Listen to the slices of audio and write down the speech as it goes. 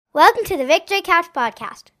Welcome to the Victory Couch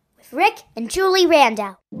Podcast with Rick and Julie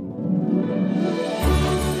Randall.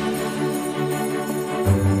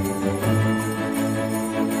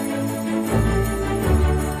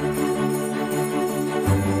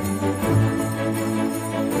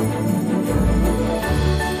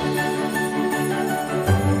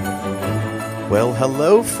 Well,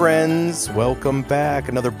 hello, friends. Welcome back.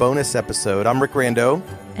 Another bonus episode. I'm Rick Rando.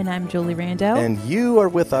 And I'm Julie Rando. And you are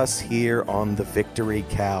with us here on the Victory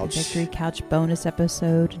Couch. Victory Couch bonus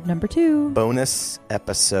episode number 2. Bonus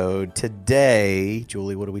episode. Today,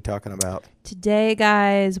 Julie, what are we talking about? Today,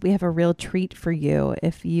 guys, we have a real treat for you.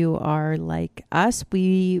 If you are like us,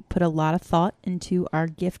 we put a lot of thought into our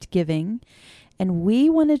gift giving. And we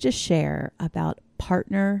wanted to share about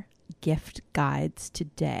partner gift guides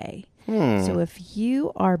today. So if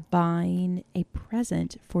you are buying a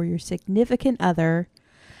present for your significant other,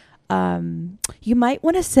 you might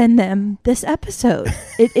want to send them this episode.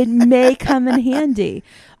 It may come in handy.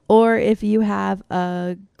 Or if you have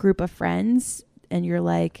a group of friends and you're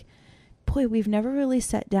like, boy, we've never really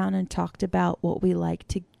sat down and talked about what we like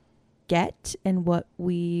to get and what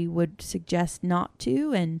we would suggest not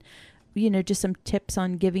to, and just some tips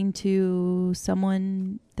on giving to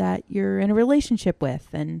someone that you're in a relationship with,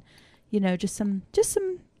 and just some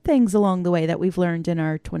things along the way that we've learned in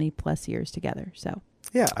our 20 plus years together. So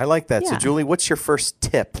yeah, I like that. Yeah. So Julie, what's your first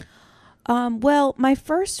tip? Well, my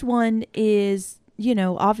first one is,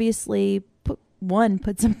 obviously put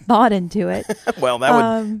some thought into it. Well,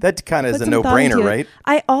 that kind of is a no-brainer, right?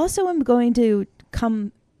 I also am going to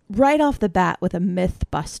come right off the bat with a myth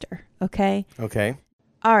buster. Okay.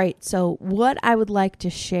 All right. So what I would like to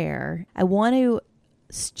share, I want to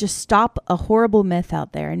just stop a horrible myth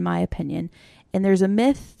out there, in my opinion. And there's a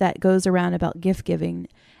myth that goes around about gift giving,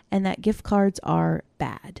 and that gift cards are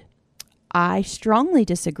bad. I strongly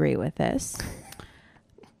disagree with this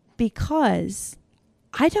because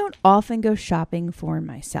I don't often go shopping for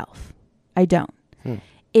myself. I don't.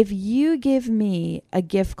 If you give me a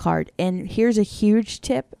gift card, and here's a huge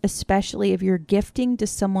tip, especially if you're gifting to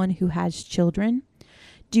someone who has children,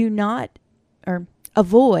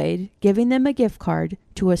 avoid giving them a gift card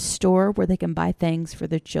to a store where they can buy things for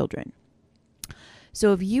their children.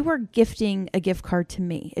 So if you are gifting a gift card to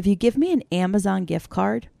me, if you give me an Amazon gift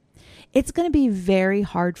card, it's going to be very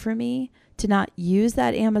hard for me to not use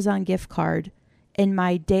that Amazon gift card in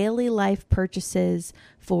my daily life purchases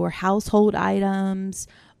for household items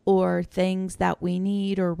or things that we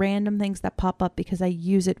need or random things that pop up because I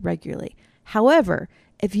use it regularly. However,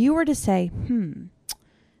 if you were to say,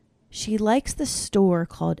 she likes the store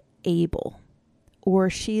called Able, or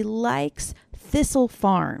she likes Thistle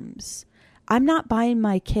Farms. I'm not buying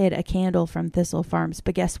my kid a candle from Thistle Farms,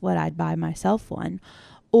 but guess what? I'd buy myself one.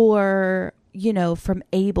 Or, from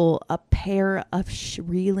Able, a pair of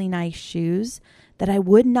really nice shoes that I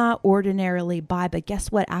would not ordinarily buy. But guess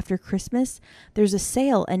what? After Christmas, there's a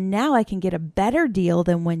sale, and now I can get a better deal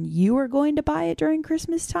than when you were going to buy it during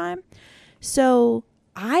Christmas time. So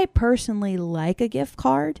I personally like a gift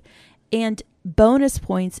card, and bonus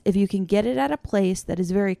points if you can get it at a place that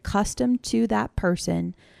is very custom to that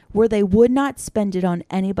person, where they would not spend it on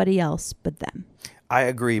anybody else but them. I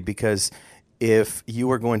agree, because if you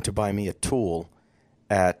were going to buy me a tool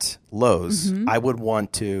at Lowe's, I would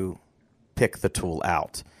want to pick the tool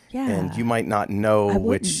out. Yeah. And you might not know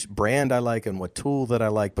which brand I like and what tool that I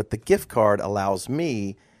like, but the gift card allows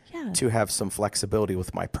me to have some flexibility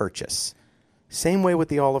with my purchase. Same way with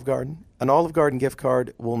the Olive Garden. An Olive Garden gift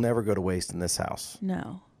card will never go to waste in this house.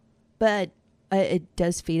 No. But it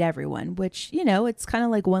does feed everyone, which, it's kind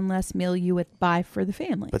of like one less meal you would buy for the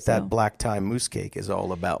family. But that black tie mousse cake is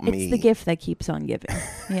all about me. It's the gift that keeps on giving.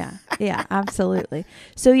 Yeah, absolutely.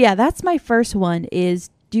 So, that's my first one is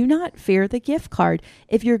do not fear the gift card.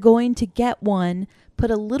 If you're going to get one, put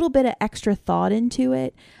a little bit of extra thought into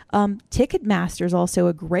it. Ticketmaster is also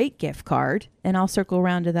a great gift card, and I'll circle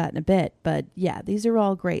around to that in a bit. But these are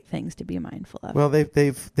all great things to be mindful of. Well,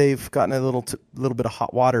 they've gotten a little bit of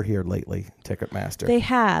hot water here lately, Ticketmaster. They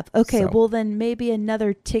have. Okay, well then maybe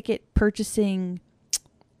another ticket purchasing.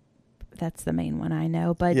 That's the main one I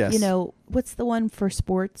know. But what's the one for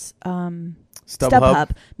sports?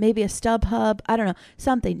 StubHub. Maybe a StubHub. I don't know.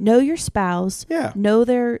 Something. Know your spouse. Yeah. Know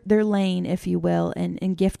their lane, if you will,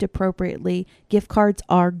 and gift appropriately. Gift cards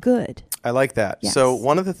are good. I like that. Yes. So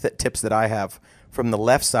one of the tips that I have from the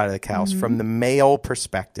left side of the couch, from the male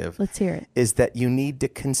perspective, let's hear it, is that you need to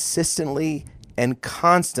consistently and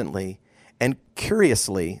constantly and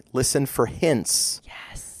curiously listen for hints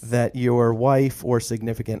that your wife or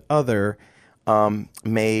significant other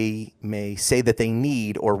may say that they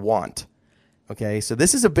need or want. Okay, so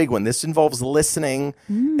this is a big one. This involves listening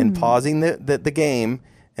and pausing the game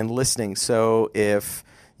and listening. So if,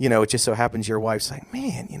 it just so happens your wife's like,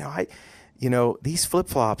 man, these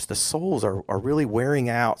flip-flops, the soles are really wearing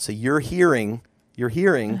out. So you're hearing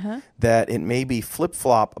that it may be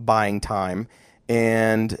flip-flop buying time.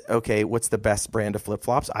 And, okay, what's the best brand of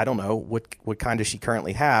flip-flops? I don't know. What kind does she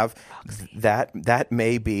currently have? That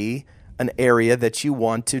may be an area that you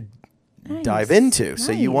want to dive into.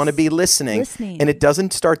 So you want to be listening. And it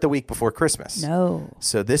doesn't start the week before Christmas. No.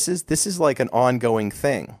 So this is like an ongoing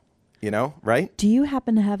thing, right? Do you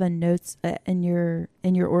happen to have a notes in your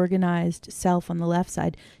organized self on the left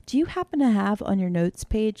side? Do you happen to have on your notes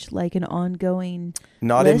page like an ongoing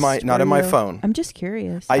not in my phone. I'm just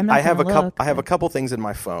curious. I have a couple things in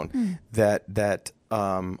my phone that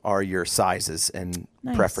are your sizes and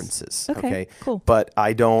preferences. Okay, cool. But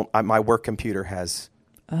my work computer has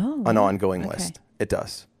an ongoing list. It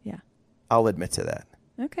does. Yeah. I'll admit to that.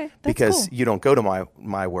 Okay. That's because cool. you don't go to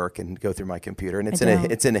my work and go through my computer, and it's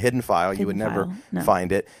in a hidden file. You would never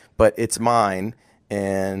find it, but it's mine,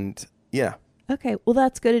 and yeah. Okay. Well,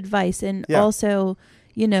 that's good advice, and also,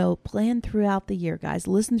 plan throughout the year, guys.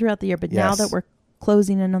 Listen throughout the year, but now that we're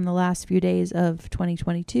closing in on the last few days of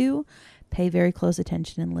 2022, pay very close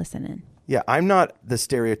attention and listen in. Yeah, I'm not the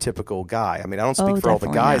stereotypical guy. I mean, I don't speak for all the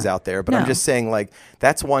guys out there, but I'm just saying, like,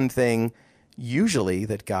 that's one thing usually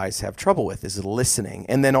that guys have trouble with is listening.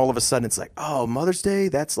 And then all of a sudden it's like, oh, Mother's Day,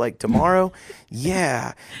 that's like tomorrow.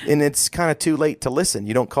 Yeah. And it's kind of too late to listen.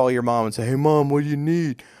 You don't call your mom and say, hey, Mom, what do you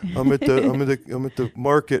need? I'm at the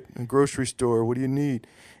market and grocery store. What do you need?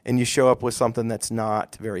 And you show up with something that's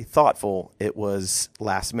not very thoughtful. It was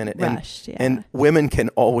last minute. Rushed, and women can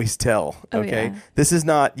always tell. Okay. Yeah. This is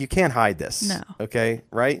not, you can't hide this. No. Okay.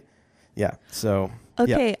 Right? Yeah. So.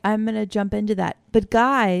 Okay. Yeah. I'm going to jump into that. But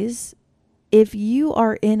guys, if you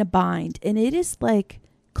are in a bind and it is like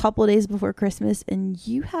a couple of days before Christmas and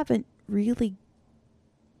you haven't really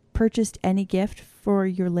purchased any gift for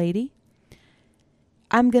your lady,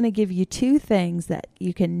 I'm going to give you 2 things that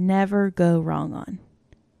you can never go wrong on.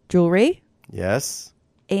 Jewelry. Yes.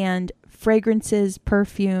 And fragrances,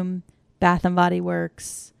 perfume, Bath and Body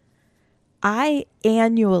Works. I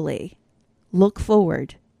annually look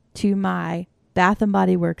forward to my Bath and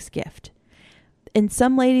Body Works gift. And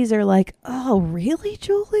some ladies are like, oh, really,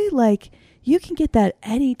 Julie? Like, you can get that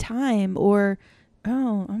anytime. Or,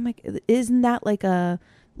 oh my, isn't that like a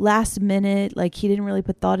last minute? Like, he didn't really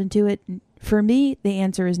put thought into it. For me, the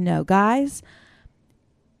answer is no. Guys,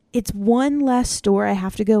 it's one less store I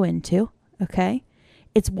have to go into, okay?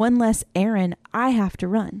 It's one less errand I have to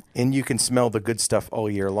run. And you can smell the good stuff all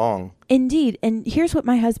year long. Indeed. And here's what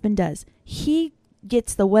my husband does. He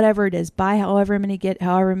gets the whatever it is, buy however many,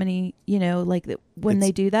 when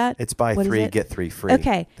they do that. It's buy 3, get 3 free.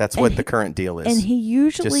 Okay. That's what the current deal is. And he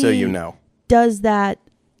usually, just so you know, does that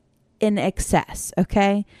in excess,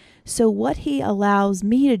 okay? So what he allows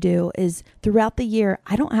me to do is throughout the year,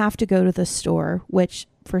 I don't have to go to the store, which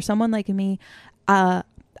for someone like me, I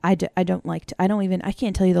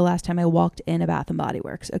can't tell you the last time I walked in a Bath and Body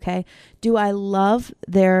Works, okay? Do I love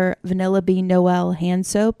their Vanilla Bean Noel hand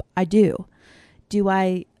soap? I do. Do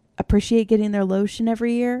I appreciate getting their lotion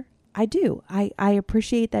every year? I do. I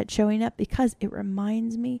appreciate that showing up because it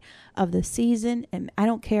reminds me of the season, and I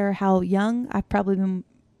don't care how young. I've probably been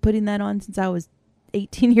putting that on since I was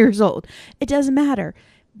 18 years old. It doesn't matter.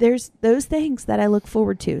 There's those things that I look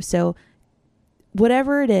forward to. So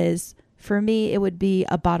whatever it is, for me, it would be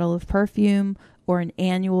a bottle of perfume or an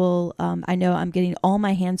annual. I know I'm getting all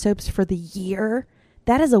my hand soaps for the year.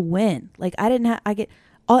 That is a win. Like I get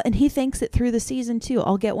all, and he thinks it through the season too.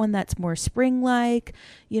 I'll get one that's more spring-like.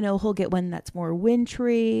 He'll get one that's more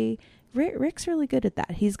wintry. Rick's really good at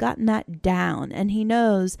that. He's gotten that down, and he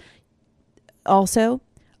knows also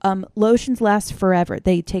lotions last forever.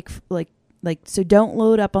 They take so don't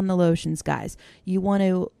load up on the lotions, guys. You want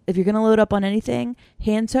to, if you're going to load up on anything,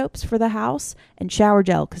 hand soaps for the house and shower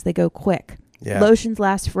gel because they go quick. Yeah. Lotions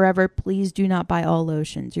last forever. Please do not buy all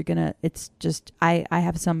lotions. I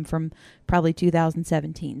have some from probably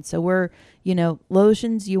 2017. So we're,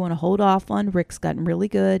 lotions you want to hold off on. Rick's gotten really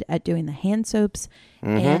good at doing the hand soaps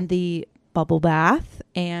and the bubble bath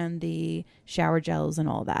and the shower gels and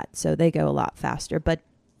all that. So they go a lot faster. But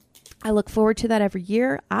I look forward to that every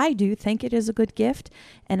year. I do think it is a good gift,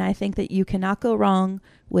 and I think that you cannot go wrong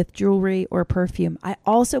with jewelry or perfume. I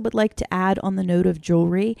also would like to add on the note of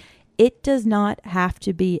jewelry, it does not have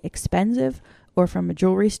to be expensive or from a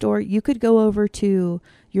jewelry store. You could go over to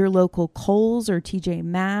your local Kohl's or TJ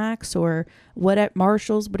Maxx or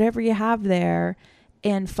Marshall's, whatever you have there,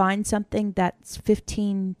 and find something that's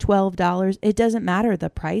 $15, $12. It doesn't matter the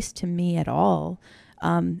price to me at all.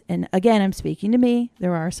 And again, I'm speaking to me.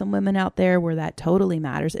 There are some women out there where that totally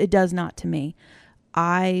matters. It does not to me.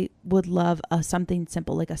 I would love something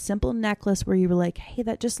simple, like a simple necklace where you were like, hey,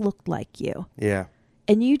 that just looked like you. Yeah.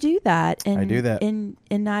 And you do that. And I do that. And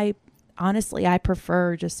I honestly, I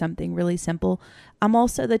prefer just something really simple. I'm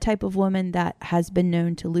also the type of woman that has been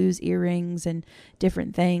known to lose earrings and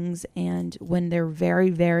different things. And when they're very,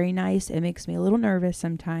 very nice, it makes me a little nervous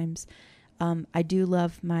sometimes. I do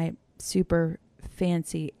love my super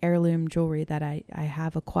fancy heirloom jewelry that I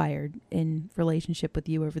have acquired in relationship with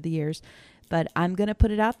you over the years. But I'm going to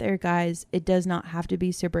put it out there, guys. It does not have to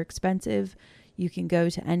be super expensive. You can go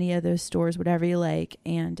to any of those stores, whatever you like.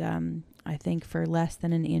 And I think for less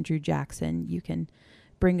than an Andrew Jackson, you can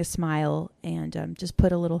bring a smile and just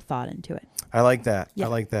put a little thought into it. I like that. Yeah. I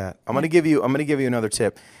like that. I'm going to give you another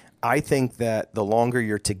tip. I think that the longer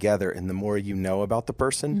you're together and the more you know about the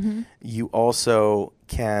person, you also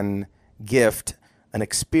can gift an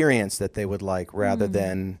experience that they would like rather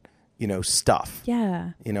than, stuff.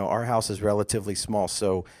 Yeah. Our house is relatively small.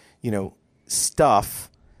 So, stuff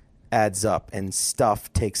adds up and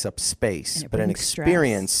stuff takes up space, but an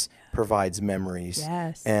experience provides memories.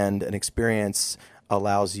 Yes. And an experience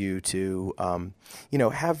allows you to,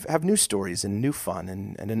 have new stories and new fun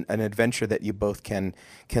and an adventure that you both can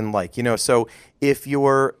like, so if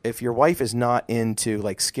your wife is not into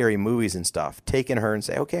like scary movies and stuff, taking her and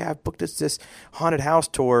say, okay, I've booked this haunted house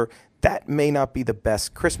tour, that may not be the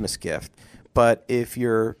best Christmas gift. But if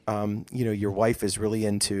your wife is really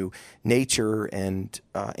into nature and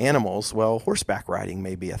animals, well, horseback riding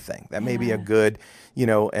may be a thing. That may be a good,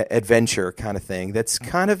 adventure kind of thing. That's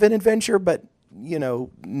kind of an adventure, but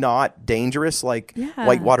not dangerous, like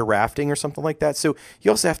whitewater rafting or something like that. So you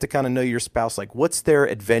also have to kind of know your spouse, like what's their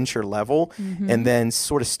adventure level, and then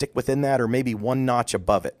sort of stick within that, or maybe one notch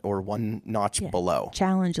above it or one notch below.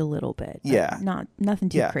 Challenge a little bit. Nothing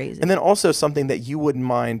too crazy. And then also something that you wouldn't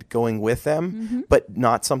mind going with them, but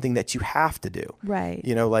not something that you have to do. Right.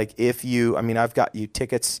 Like if I've got you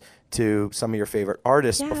tickets to some of your favorite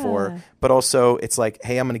artists before, but also it's like,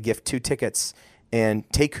 hey, I'm going to gift 2 tickets and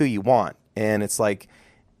take who you want. And it's like,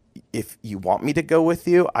 if you want me to go with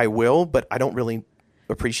you, I will, but I don't really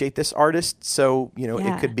appreciate this artist. So,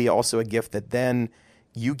 it could be also a gift that then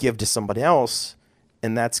you give to somebody else.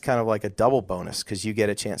 And that's kind of like a double bonus because you get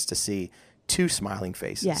a chance to see 2 smiling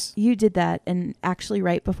faces. Yeah, you did that. And actually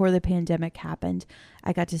right before the pandemic happened,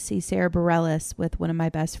 I got to see Sarah Bareilles with one of my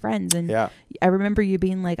best friends. And I remember you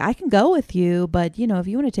being like, I can go with you, but, if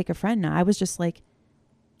you want to take a friend now, I was just like,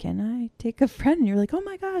 can I take a friend? And you're like, oh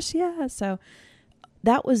my gosh, yeah. So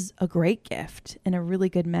that was a great gift and a really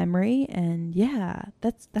good memory. And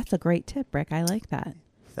that's a great tip, Rick. I like that.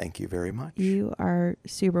 Thank you very much. You are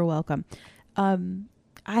super welcome.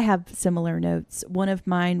 I have similar notes. One of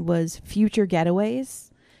mine was future getaways,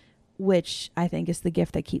 which I think is the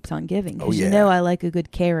gift that keeps on giving. Because I like a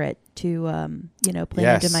good carrot to,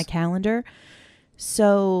 plan into my calendar.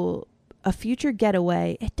 So a future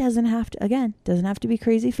getaway, it doesn't have to be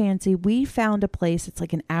crazy fancy. We found a place, it's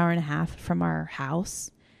like an hour and a half from our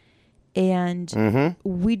house. And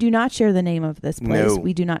we do not share the name of this place. No.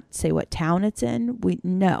 We do not say what town it's in.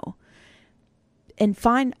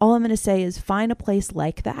 And all I'm going to say is find a place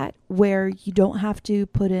like that where you don't have to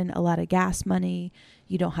put in a lot of gas money.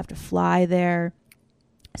 You don't have to fly there.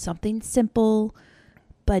 Something simple,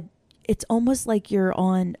 but it's almost like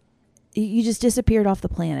you just disappeared off the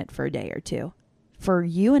planet for a day or two. For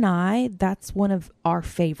you and I, that's one of our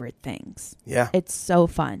favorite things. Yeah. It's so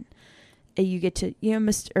fun. You get to,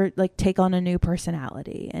 take on a new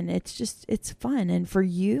personality, and it's fun. And for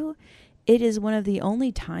you, it is one of the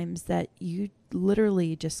only times that you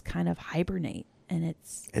literally just kind of hibernate, and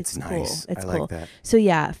it's nice. Cool. It's cool. Like that. So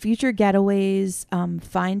future getaways,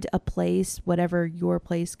 find a place, whatever your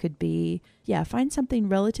place could be. Yeah. Find something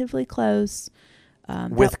relatively close.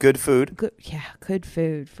 With good food. Good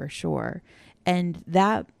food for sure. And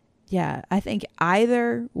that, I think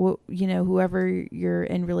either, whoever you're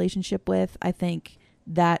in relationship with, I think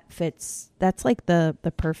that fits. That's like the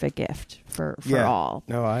perfect gift for all.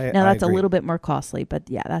 No, that's agree. A little bit more costly, but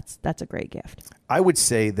that's a great gift. I would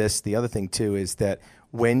say this, the other thing too, is that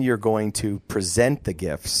when you're going to present the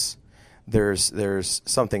gifts, there's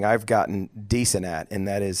something I've gotten decent at, and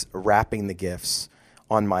that is wrapping the gifts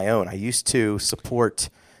on my own. I used to support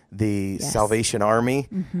the Salvation Army,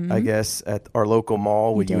 I guess, at our local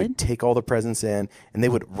mall, where you would take all the presents in and they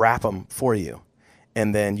would wrap them for you.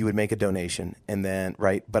 And then you would make a donation. And then,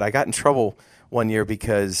 but I got in trouble one year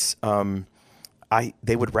because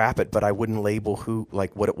they would wrap it, but I wouldn't label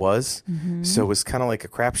what it was. Mm-hmm. So it was kind of like a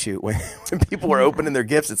crapshoot when people were opening their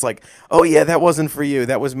gifts. It's like, oh yeah, that wasn't for you.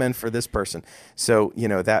 That was meant for this person. So,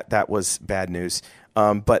 that was bad news.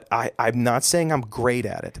 But I'm not saying I'm great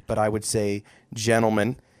at it, but I would say,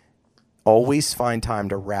 gentlemen, always find time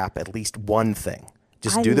to wrap at least one thing.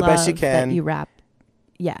 Just do the best you can. That you wrap.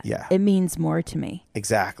 Yeah. It means more to me.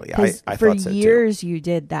 Exactly. I for thought so years too. you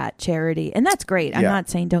did that charity, and that's great. I'm not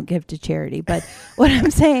saying don't give to charity, but what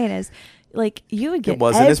I'm saying is, like, you would get. It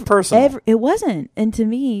wasn't as personal. It wasn't, and to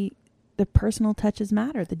me, the personal touches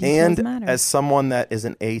matter. The details matter. And as someone that is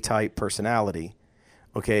an A-type personality,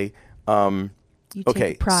 okay. You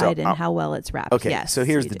take pride in how well it's wrapped. Okay, yes, so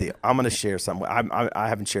here's the deal. I'm going to share something. I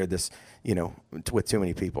haven't shared this, with too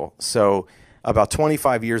many people. So about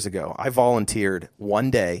 25 years ago, I volunteered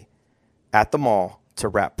one day at the mall to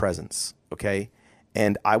wrap presents, okay?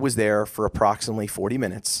 And I was there for approximately 40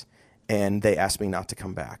 minutes, and they asked me not to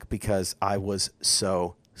come back because I was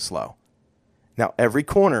so slow. Now, every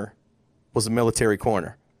corner was a military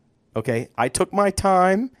corner, okay? I took my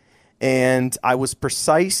time, and I was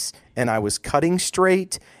precise, and I was cutting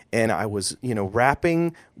straight, and I was,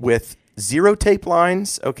 wrapping with 0 tape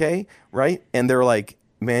lines, okay, right? And they're like,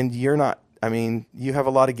 man, you have a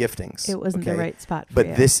lot of giftings. It wasn't the right spot for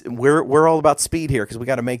you. But we're all about speed here because we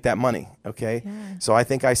got to make that money, okay? Yeah. So I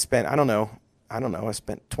think I spent, I don't know, I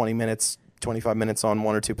spent 20 minutes, 25 minutes on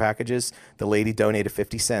 1 or 2 packages. The lady donated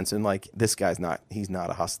 50 cents, and like, this guy's he's not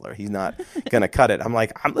a hustler. He's not going to cut it. I'm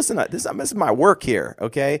like, this is my work here,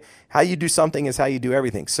 okay? How you do something is how you do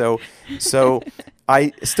everything. So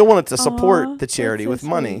I still wanted to support the charity with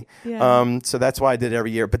money. Yeah. So that's why I did it every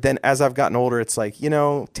year. But then as I've gotten older, it's like,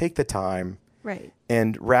 take the time right,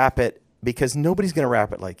 and wrap it, because nobody's going to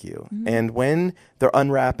wrap it like you. Mm-hmm. And when they're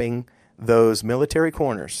unwrapping those military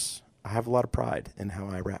corners, I have a lot of pride in how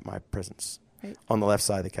I wrap my presents on the left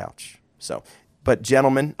side of the couch. So, but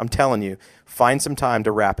gentlemen, I'm telling you, find some time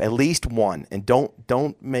to wrap at least one, and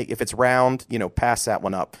don't make, if it's round, pass that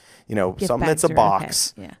one up. Gift something that's a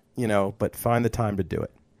box. Okay. Yeah. But find the time to do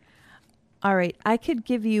it. All right, I could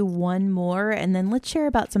give you one more, and then let's share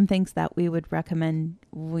about some things that we would recommend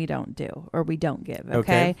we don't do or we don't give.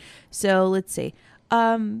 Okay. So let's see.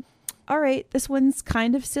 All right, this one's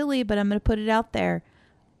kind of silly, but I'm going to put it out there.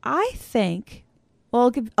 I think,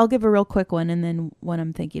 well, I'll give a real quick one, and then one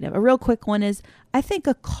I'm thinking of. A real quick one is, I think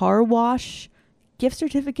a car wash gift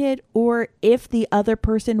certificate, or if the other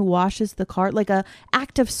person washes the car, like a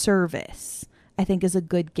act of service, I think is a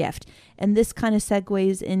good gift. And this kind of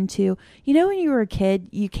segues into, when you were a kid,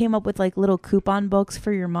 you came up with like little coupon books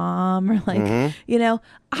for your mom, or like,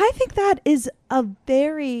 I think that is a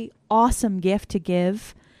very awesome gift to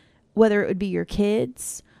give, whether it would be your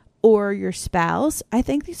kids or your spouse. I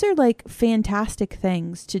think these are like fantastic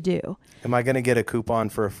things to do. Am I going to get a coupon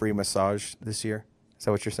for a free massage this year? Is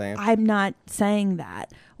that what you're saying? I'm not saying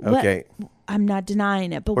that. Okay. I'm not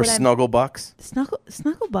denying it. But or Snuggle Bucks?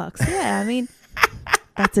 Snuggle Bucks. Yeah,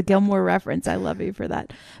 that's a Gilmore reference. I love you for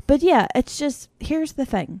that. But yeah, it's just, here's the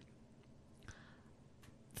thing.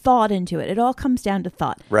 Thought into it. It all comes down to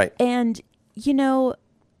thought. Right. And,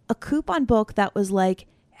 a coupon book that was like,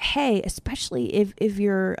 hey, especially if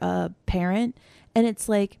you're a parent, and it's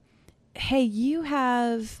like, hey, you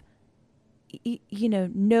have,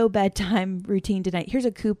 no bedtime routine tonight. Here's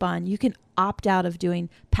a coupon. You can opt out of doing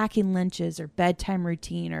packing lunches or bedtime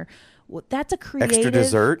routine, or that's a creative extra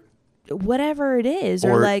dessert, whatever it is,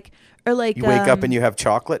 or like you wake up and you have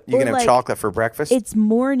chocolate. You can have chocolate for breakfast. It's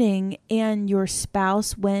morning and your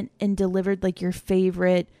spouse went and delivered like your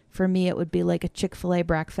favorite. For me, it would be like a Chick-fil-A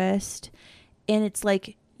breakfast, and it's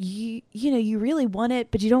like, you really want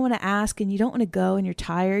it, but you don't want to ask, and you don't want to go, and you're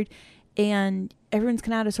tired, and everyone's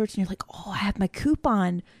kind of out of sorts, and you're like, oh, I have my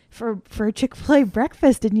coupon for a Chick-fil-A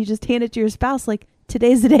breakfast, and you just hand it to your spouse like,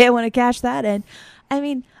 today's the day I want to cash that in.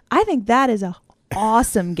 I think that is a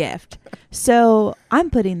awesome gift. So I'm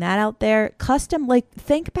putting that out there. Custom, like,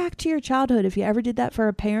 think back to your childhood if you ever did that for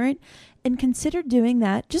a parent, and consider doing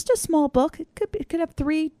that. Just a small book. It could have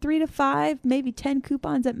 3 to 5, maybe 10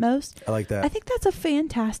 coupons at most. I like that. I think that's a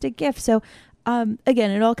fantastic gift. So,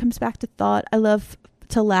 again, it all comes back to thought. I love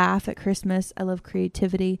to laugh at Christmas. I love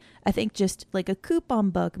creativity. I think just like a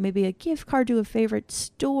coupon book, maybe a gift card to a favorite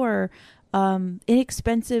store,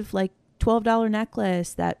 inexpensive, like $12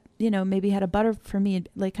 necklace that, maybe had a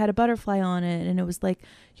butterfly on it, and it was like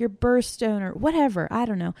your birthstone or whatever. I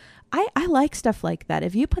don't know. I like stuff like that.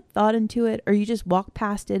 If you put thought into it, or you just walk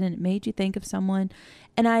past it and it made you think of someone.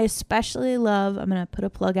 And I especially love, I'm going to put a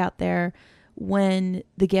plug out there, when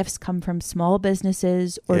the gifts come from small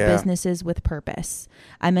businesses or businesses with purpose.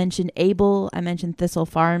 I mentioned Able, I mentioned Thistle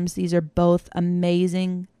Farms. These are both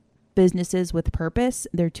amazing businesses with purpose.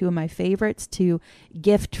 They're two of my favorites to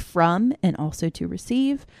gift from and also to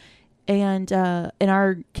receive. And in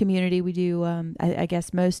our community, we do, I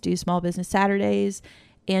guess most do Small Business Saturdays.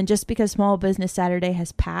 And just because Small Business Saturday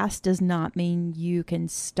has passed does not mean you can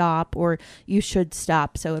stop or you should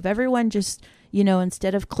stop. So if everyone just,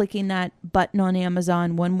 instead of clicking that button on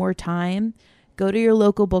Amazon one more time, go to your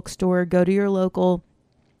local bookstore, go to your local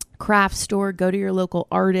craft store, go to your local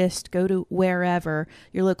artist, go to wherever,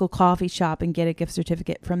 your local coffee shop, and get a gift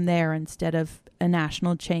certificate from there instead of a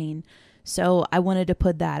national chain. So I wanted to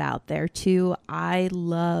put that out there too. I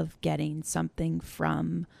love getting something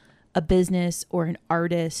from a business or an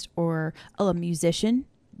artist or a musician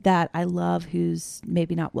that I love who's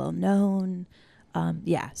maybe not well known.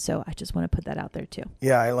 So I just want to put that out there too.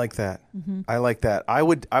 Yeah, I like that. Mm-hmm. I like that. I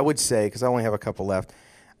would say, because I only have a couple left,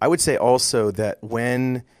 I would say also that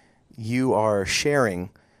when you are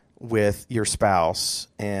sharing with your spouse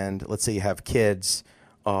and let's say you have kids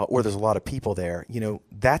or there's a lot of people there,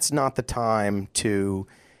 that's not the time to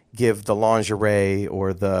give the lingerie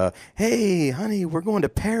or the, hey, honey, we're going to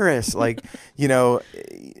Paris.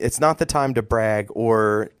 It's not the time to brag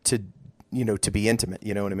or to be intimate.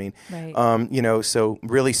 You know what I mean? Right. So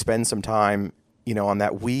really spend some time, on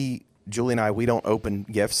that. Julie and I, we don't open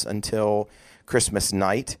gifts until Christmas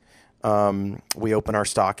night. We open our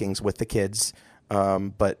stockings with the kids.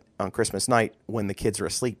 But on Christmas night, when the kids are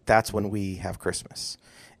asleep, that's when we have Christmas.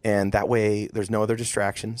 And that way there's no other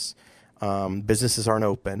distractions. Businesses aren't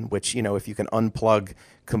open, which, if you can unplug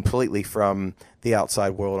completely from the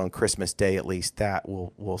outside world on Christmas Day, at least that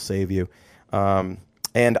will save you.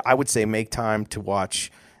 And I would say make time to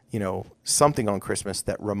watch, something on Christmas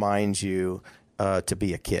that reminds you to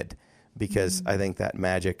be a kid, because I think that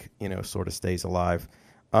magic, sort of stays alive.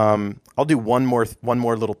 I'll do one more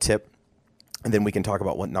little tip, and then we can talk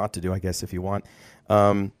about what not to do, I guess, if you want.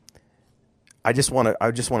 I just want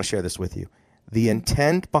to share this with you. The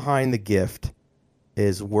intent behind the gift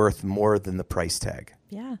is worth more than the price tag.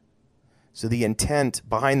 Yeah. So the intent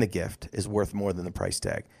behind the gift is worth more than the price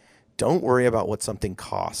tag. Don't worry about what something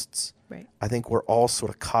costs. Right. I think we're all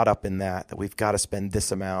sort of caught up in that we've got to spend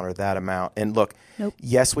this amount or that amount. And look,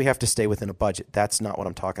 Yes, we have to stay within a budget. That's not what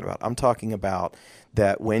I'm talking about. I'm talking about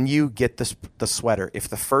that when you get the sweater, if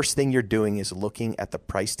the first thing you're doing is looking at the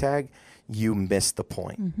price tag, you miss the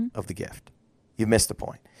point of the gift. You miss the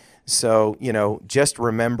point. So, just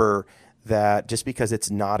remember that just because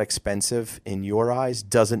it's not expensive in your eyes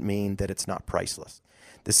doesn't mean that it's not priceless.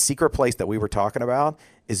 The secret place that we were talking about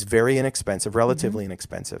is very inexpensive, relatively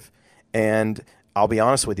inexpensive. And I'll be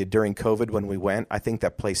honest with you, during COVID when we went, I think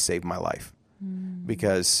that place saved my life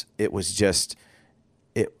because it was just,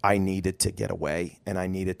 I needed to get away and I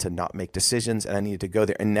needed to not make decisions and I needed to go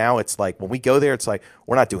there. And now it's like, when we go there, it's like,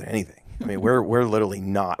 we're not doing anything. I mean, we're literally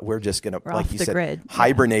not. We're just going to, like you said, grid.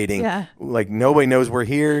 Hibernating. Yeah. Like nobody knows we're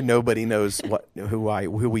here. Nobody knows who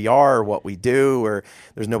we are or what we do, or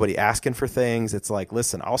there's nobody asking for things. It's like,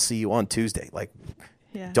 listen, I'll see you on Tuesday. Like,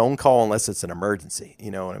 don't call unless it's an emergency.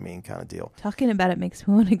 You know what I mean? Kind of deal. Talking about it makes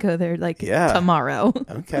me want to go there tomorrow.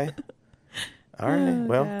 Okay. All right.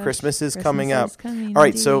 Well, gosh. Christmas is coming up. All right.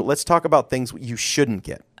 Indeed. So let's talk about things you shouldn't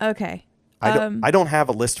get. Okay. I don't have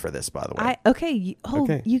a list for this, by the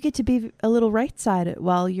way. You get to be a little right side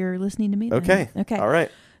while you're listening to me. Then. Okay. All right.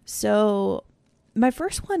 So my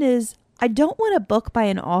first one is, I don't want a book by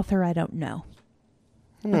an author I don't know.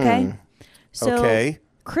 Okay. So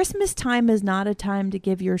Christmas time is not a time to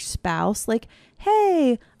give your spouse like,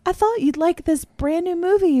 hey, I thought you'd like this brand new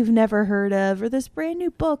movie you've never heard of or this brand new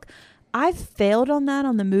book. I've failed on that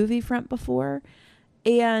on the movie front before.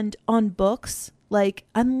 And on books, like,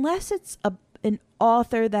 unless it's an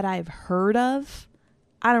author that I've heard of,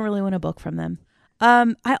 I don't really want a book from them.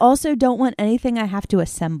 I also don't want anything I have to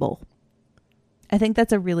assemble. I think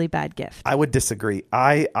that's a really bad gift. I would disagree.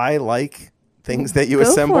 I like things that you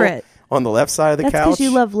assemble on the left side of the couch. That's because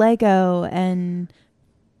you love Lego, and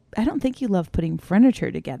I don't think you love putting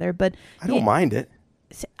furniture together, but I don't mind it.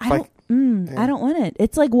 I don't want it.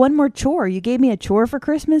 It's like one more chore. You gave me a chore for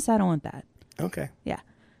Christmas. I don't want that. Okay. Yeah.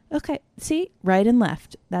 Okay. See, right and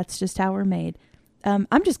left. That's just how we're made.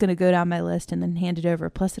 I'm just going to go down my list and then hand it over.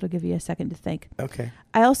 Plus, it'll give you a second to think. Okay.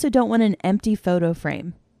 I also don't want an empty photo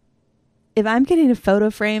frame. If I'm getting a photo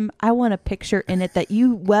frame, I want a picture in it that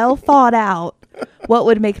you well thought out what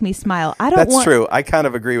would make me smile. That's true. I kind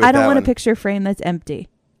of agree with that. I don't want a picture frame that's empty.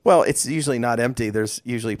 Well, it's usually not empty. There's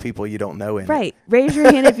usually people you don't know in it. Right. Raise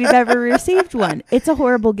your hand if you've ever received one. It's a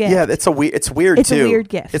horrible gift. Yeah, it's weird It's too. a weird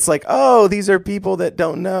gift. It's like, oh, these are people that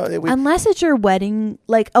don't know. Unless it's your wedding,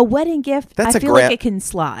 like a wedding gift, I feel like it can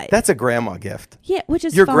slide. That's a grandma gift. Yeah, which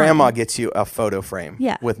is your fine. grandma gets you a photo frame.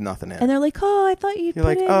 Yeah. With nothing in it. And they're like, oh, I thought you'd You're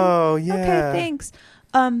put like, in. oh, yeah. Okay, thanks.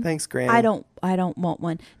 Thanks, Granny. I don't want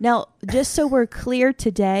one. Now, just so we're clear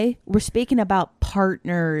today, we're speaking about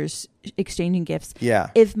partners exchanging gifts. Yeah.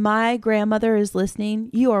 If my grandmother is listening,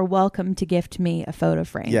 you are welcome to gift me a photo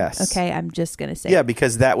frame. Yes. Okay, I'm just going to say. Yeah,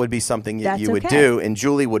 because that would be something you would do, and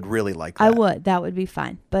Julie would really like that. I would. That would be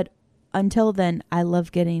fine. But until then, I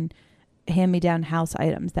love getting hand-me-down house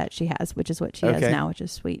items that she has, which is what she has now, which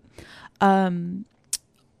is sweet.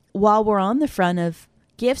 While we're on the front of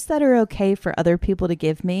gifts that are okay for other people to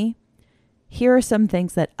give me, here are some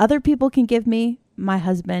things that other people can give me. My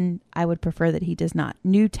husband, I would prefer that he does not.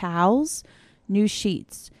 New towels, new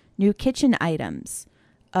sheets, new kitchen items.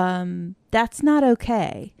 That's not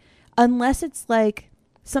okay. Unless it's like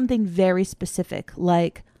something very specific,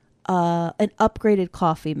 like an upgraded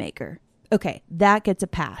coffee maker. Okay, that gets a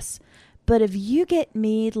pass. But if you get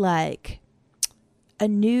me like a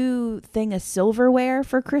new thing of silverware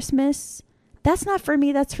for Christmas, that's not for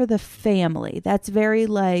me. That's for the family. That's very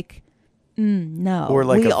like, no. Or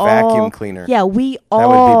like vacuum cleaner. Yeah, we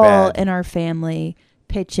all in our family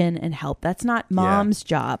pitch in and help. That's not mom's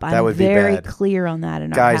job. I'm very clear on that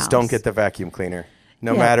in our house. Guys, don't get the vacuum cleaner.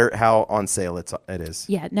 No matter how on sale it is.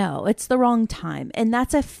 Yeah, no, it's the wrong time. And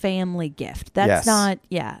that's a family gift. That's not,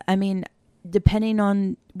 I mean, depending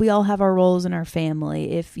on, we all have our roles in our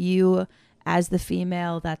family. If you, as the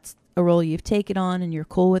female, that's a role you've taken on and you're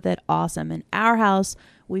cool with it, awesome. In our house,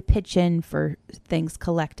 we pitch in for things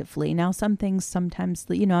collectively. Now, some things sometimes,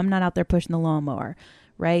 I'm not out there pushing the lawnmower,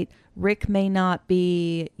 right? Rick may not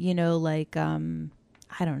be, like, I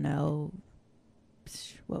don't know,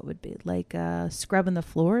 what would be like scrubbing the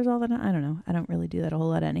floors all the time. I don't know. I don't really do that a whole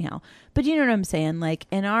lot anyhow. But you know what I'm saying? Like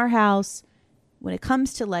in our house, when it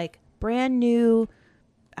comes to like brand new,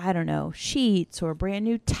 I don't know, sheets or brand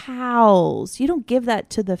new towels, you don't give that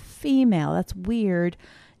to the female. That's weird.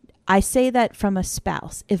 I say that from a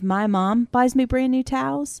spouse. If my mom buys me brand new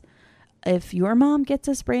towels, if your mom gets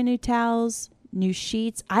us brand new towels, new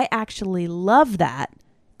sheets, I actually love that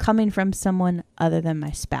coming from someone other than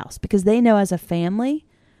my spouse, because they know as a family,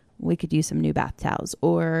 we could use some new bath towels,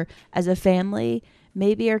 or as a family,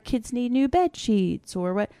 maybe our kids need new bed sheets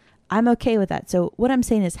or what. I'm okay with that. So what I'm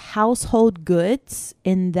saying is household goods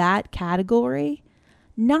in that category,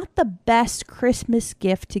 not the best Christmas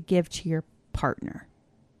gift to give to your partner.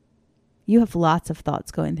 You have lots of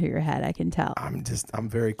thoughts going through your head, I can tell. I'm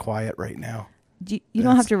very quiet right now. You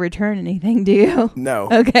don't have to return anything, do you? No.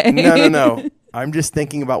 Okay. No. I'm just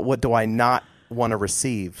thinking about what do I not want to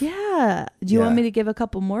receive. Yeah. Do you want me to give a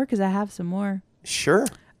couple more? Because I have some more. Sure.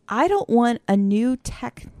 I don't want a new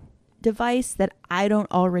tech device that I don't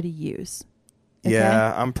already use. Okay?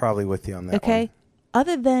 Yeah, I'm probably with you on that one.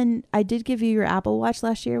 Other than I did give you your Apple Watch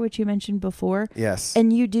last year, which you mentioned before. Yes.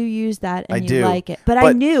 And you do use that and you do. like it. But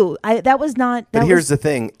I knew that was not. But here's the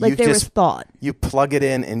thing. Like there was thought. You plug it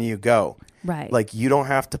in and you go. Right. Like you don't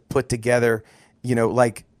have to put together,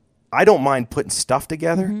 like I don't mind putting stuff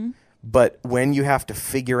together. Mm-hmm. But when you have to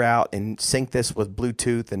figure out and sync this with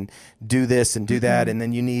Bluetooth and do this and do that, and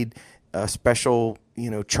then you need a special,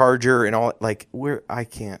 charger and all, like I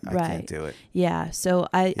can't do it. Yeah. So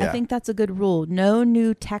I think that's a good rule. No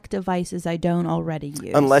new tech devices I don't already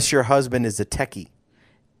use. Unless your husband is a techie,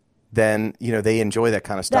 then, they enjoy that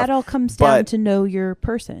kind of stuff. That all comes down to know your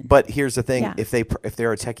person. But here's the thing. Yeah. If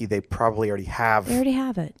they're a techie, they probably already have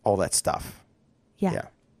it. All that stuff. Yeah.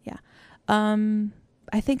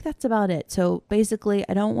 I think that's about it. So basically,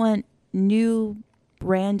 I don't want new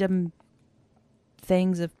random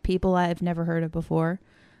things of people I've never heard of before,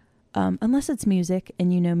 unless it's music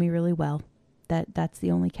and you know me really well. That's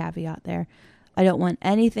the only caveat there. I don't want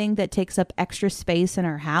anything that takes up extra space in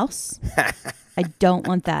our house. I don't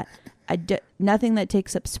want that. Nothing that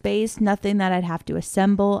takes up space, nothing that I'd have to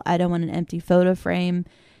assemble. I don't want an empty photo frame.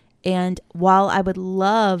 And while I would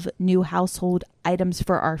love new household items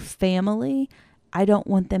for our family, I don't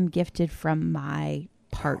want them gifted from my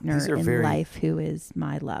partner in life who is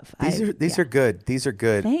my love. These are good. These are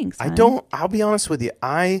good. Thanks. I'll be honest with you.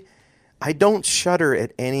 I don't shudder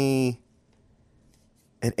at anything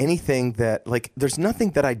that, like, there's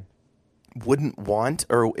nothing that I wouldn't want,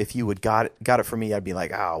 or if you would got it for me, I'd be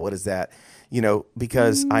like, oh, what is that?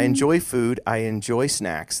 Because I enjoy food. I enjoy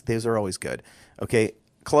snacks. Those are always good. Okay.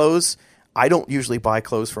 Clothes. I don't usually buy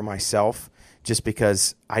clothes for myself just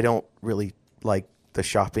because I don't really like the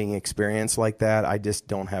shopping experience like that. I just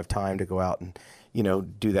don't have time to go out and,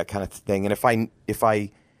 do that kind of thing. And if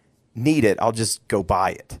I need it, I'll just go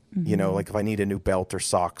buy it. Like if I need a new belt or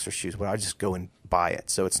socks or shoes, I'll just go and buy it.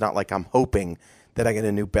 So it's not like I'm hoping that I get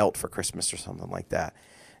a new belt for Christmas or something like that.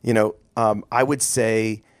 I would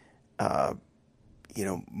say,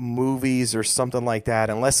 movies or something like that,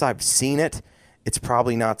 unless I've seen it, it's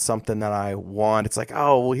probably not something that I want. It's like,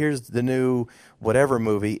 oh, well, here's the new whatever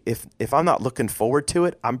movie. If I'm not looking forward to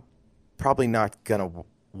it, I'm probably not going to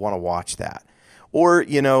want to watch that. Or,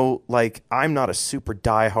 like I'm not a super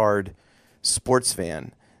diehard sports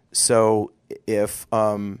fan. So if,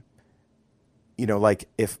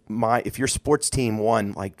 if your sports team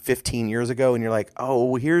won like 15 years ago and you're like, oh,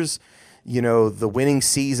 well, here's, the winning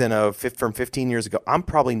season from 15 years ago, I'm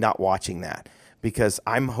probably not watching that because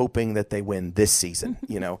I'm hoping that they win this season,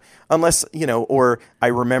 unless, or I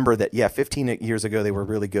remember that, 15 years ago they were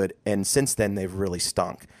really good. And since then they've really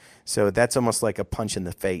stunk. So that's almost like a punch in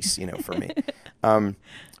the face, for me.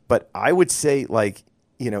 But I would say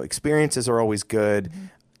experiences are always good,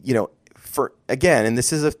 and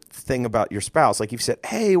this is a thing about your spouse. Like you've said,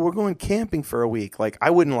 hey, we're going camping for a week. Like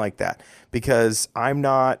I wouldn't like that because I'm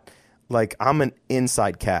an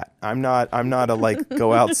inside cat. I'm not a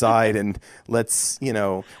go outside and let's,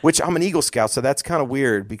 which I'm an Eagle Scout. So that's kind of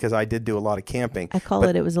weird because I did do a lot of camping. I call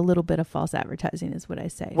it was a little bit of false advertising is what I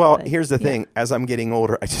say. Well, here's the thing. As I'm getting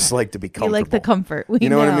older, I just like to be comfortable. You like the comfort. You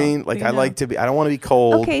know what I mean? Like I like to be, I don't want to be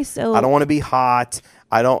cold. Okay. So I don't want to be hot.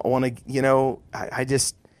 I don't want to,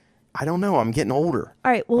 I don't know. I'm getting older.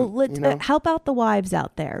 All right. Well, let's help out the wives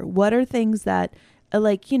out there. What are things that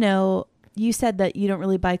you said that you don't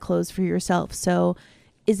really buy clothes for yourself. So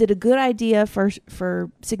is it a good idea for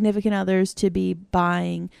significant others to be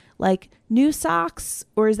buying like new socks,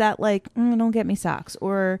 or is that like, don't get me socks?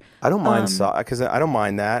 Or I don't mind socks because I don't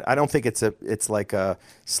mind that. I don't think it's like a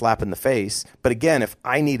slap in the face. But again, if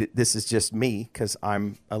I need it, this is just me because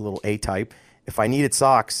I'm a little A-type. If I needed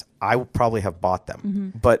socks, I would probably have bought them.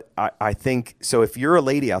 Mm-hmm. But I think, so if you're a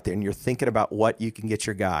lady out there and you're thinking about what you can get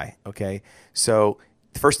your guy, okay, so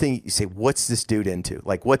the first thing you say, what's this dude into?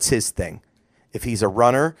 Like, what's his thing? If he's a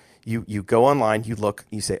runner, you go online, you look,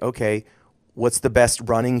 you say, okay, what's the best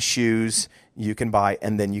running shoes you can buy?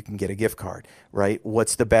 And then you can get a gift card, right?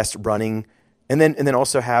 What's the best running? And then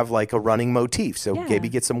also have like a running motif. So maybe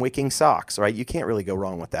get some wicking socks, right? You can't really go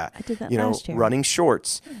wrong with that. I did that last year. Running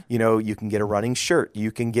shorts, you can get a running shirt.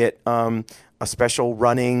 You can get a special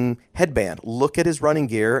running headband. Look at his running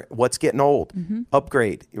gear. What's getting old? Mm-hmm.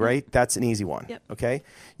 Upgrade, right? That's an easy one. Yep. Okay.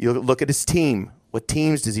 You look at his team. What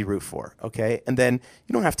teams does he root for? Okay. And then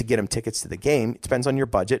you don't have to get him tickets to the game. It depends on your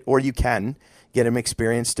budget, or you can get him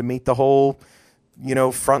experience to meet the whole,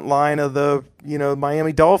 front line of the,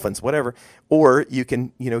 Miami Dolphins, whatever. Or you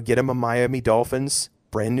can, get him a Miami Dolphins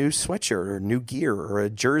brand new sweatshirt or new gear or a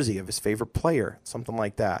jersey of his favorite player, something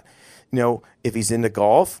like that. If he's into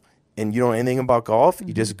golf, and you don't know anything about golf,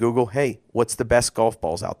 you just Google, hey, what's the best golf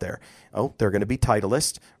balls out there? Oh, they're going to be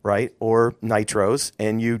Titleist, right? Or Nitros.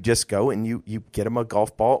 And you just go and you get him a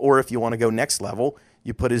golf ball. Or if you want to go next level,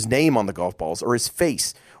 you put his name on the golf balls or his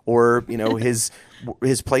face or, his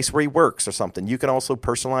place where he works or something. You can also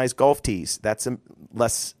personalize golf tees. That's a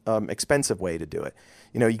less expensive way to do it.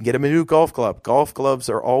 You can get him a new golf club. Golf gloves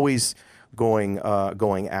are always going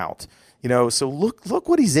out. So look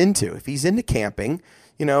what he's into. If he's into camping,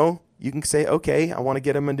 you can say, okay, I want to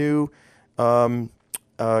get him a new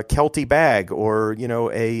Kelty bag or,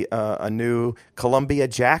 a new Columbia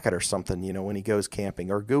jacket or something, when he goes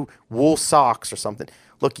camping, or wool socks or something.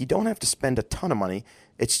 Look, you don't have to spend a ton of money.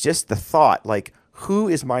 It's just the thought, like, who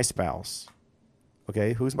is my spouse?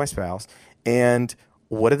 Okay, who's my spouse? And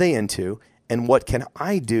what are they into? And what can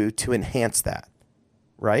I do to enhance that,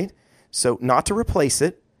 right? So not to replace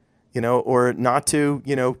it, or not to,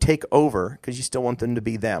 take over because you still want them to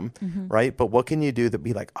be them, right? But what can you do that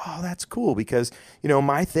be like, oh, that's cool because,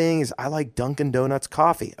 my thing is I like Dunkin' Donuts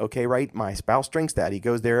coffee, okay, right? My spouse drinks that. He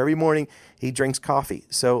goes there every morning. He drinks coffee.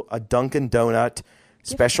 So a Dunkin' Donut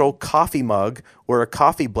special coffee mug or a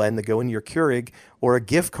coffee blend that go in your Keurig or a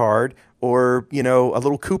gift card or, a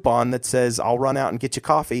little coupon that says I'll run out and get you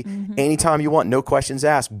coffee anytime you want, no questions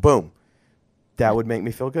asked, boom. That would make me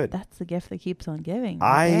feel good. That's the gift that keeps on giving.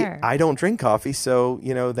 I don't drink coffee, so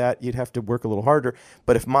that you'd have to work a little harder.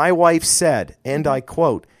 But if my wife said, and I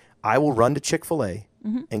quote, I will run to Chick-fil-A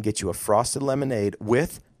and get you a frosted lemonade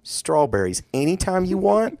with strawberries anytime you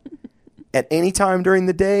want, at any time during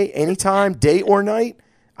the day, anytime, day or night,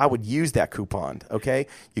 I would use that coupon. Okay,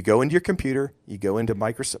 you go into your computer, you go into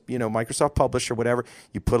Microsoft, Microsoft Publish or whatever,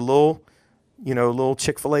 you put a little little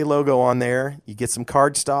Chick-fil-A logo on there. You get some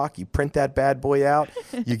cardstock. You print that bad boy out.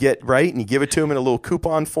 You get and you give it to them in a little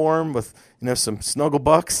coupon form with some Snuggle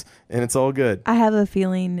Bucks, and it's all good. I have a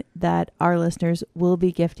feeling that our listeners will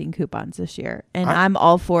be gifting coupons this year, and I'm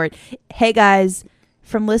all for it. Hey guys,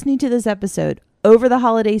 from listening to this episode over the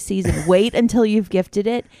holiday season, wait until you've gifted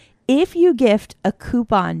it. If you gift a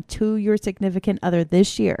coupon to your significant other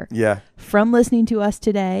this year, from listening to us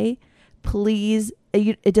today, please,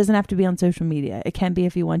 it doesn't have to be on social media. It can be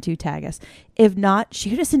if you want to tag us. If not,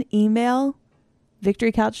 shoot us an email,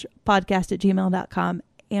 victorycouchpodcast@gmail.com.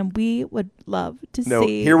 And we would love to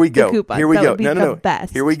see here we go. The coupons. Here we that go. Would be No.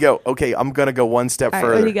 Best. Here we go. Okay, I'm going to go one step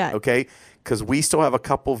further. What do you got? Okay, because we still have a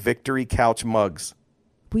couple Victory Couch mugs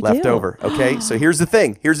we left do. over. Okay, so here's the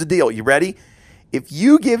thing. Here's the deal. You ready? If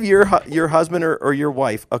you give your husband or your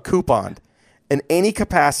wife a coupon in any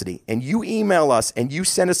capacity, and you email us and you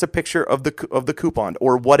send us a picture of the coupon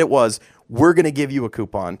or what it was, we're going to give you a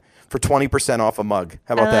coupon for 20% off a mug.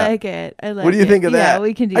 How about that? I like it. What do you think of that? Yeah,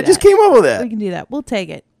 we can do that. I just came up with that. We can do that. We'll take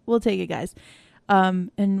it. We'll take it, guys.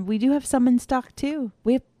 And we do have some in stock too.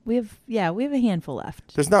 We have a handful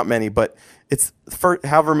left. There's not many, but it's for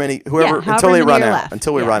however many until we run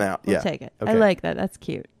out. We'll take it. Okay. I like that. That's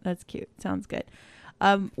cute. Sounds good.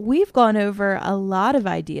 We've gone over a lot of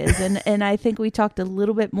ideas, and I think we talked a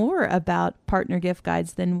little bit more about partner gift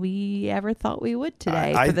guides than we ever thought we would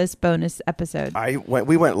today for this bonus episode.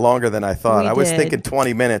 We went longer than I thought. I was thinking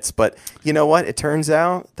 20 minutes, but you know what? It turns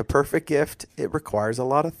out the perfect gift, it requires a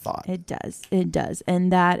lot of thought. It does.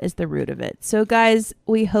 And that is the root of it. So guys,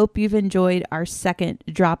 we hope you've enjoyed our second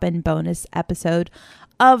drop-in bonus episode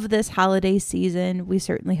of this holiday season. We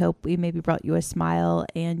certainly hope we maybe brought you a smile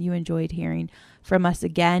and you enjoyed hearing from us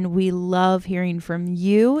again. We love hearing from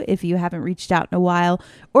you. If you haven't reached out in a while,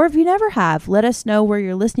 or if you never have, let us know where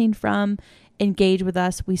you're listening from. Engage with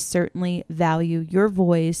us. We certainly value your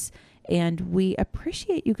voice, and we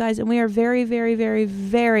appreciate you guys. And we are very, very, very,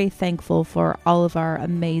 very thankful for all of our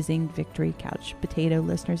amazing Victory Couch Potato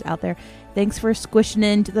listeners out there. Thanks for squishing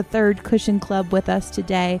into the Third Cushion Club with us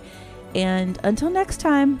today. And until next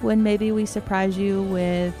time, when maybe we surprise you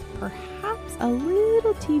with perhaps a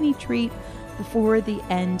little teeny treat before the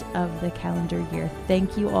end of the calendar year.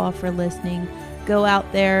 Thank you all for listening. Go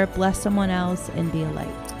out there, bless someone else, and be a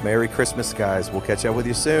light. Merry Christmas, guys. We'll catch up with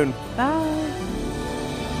you soon. Bye.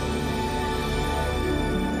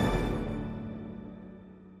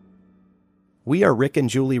 We are Rick and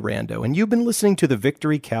Julie Rando, and you've been listening to the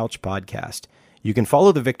Victory Couch podcast. You can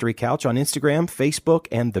follow the Victory Couch on Instagram, Facebook,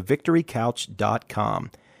 and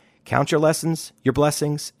thevictorycouch.com. Count your lessons, your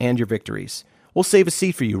blessings, and your victories. We'll save a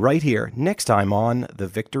seat for you right here next time on The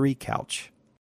Victory Couch.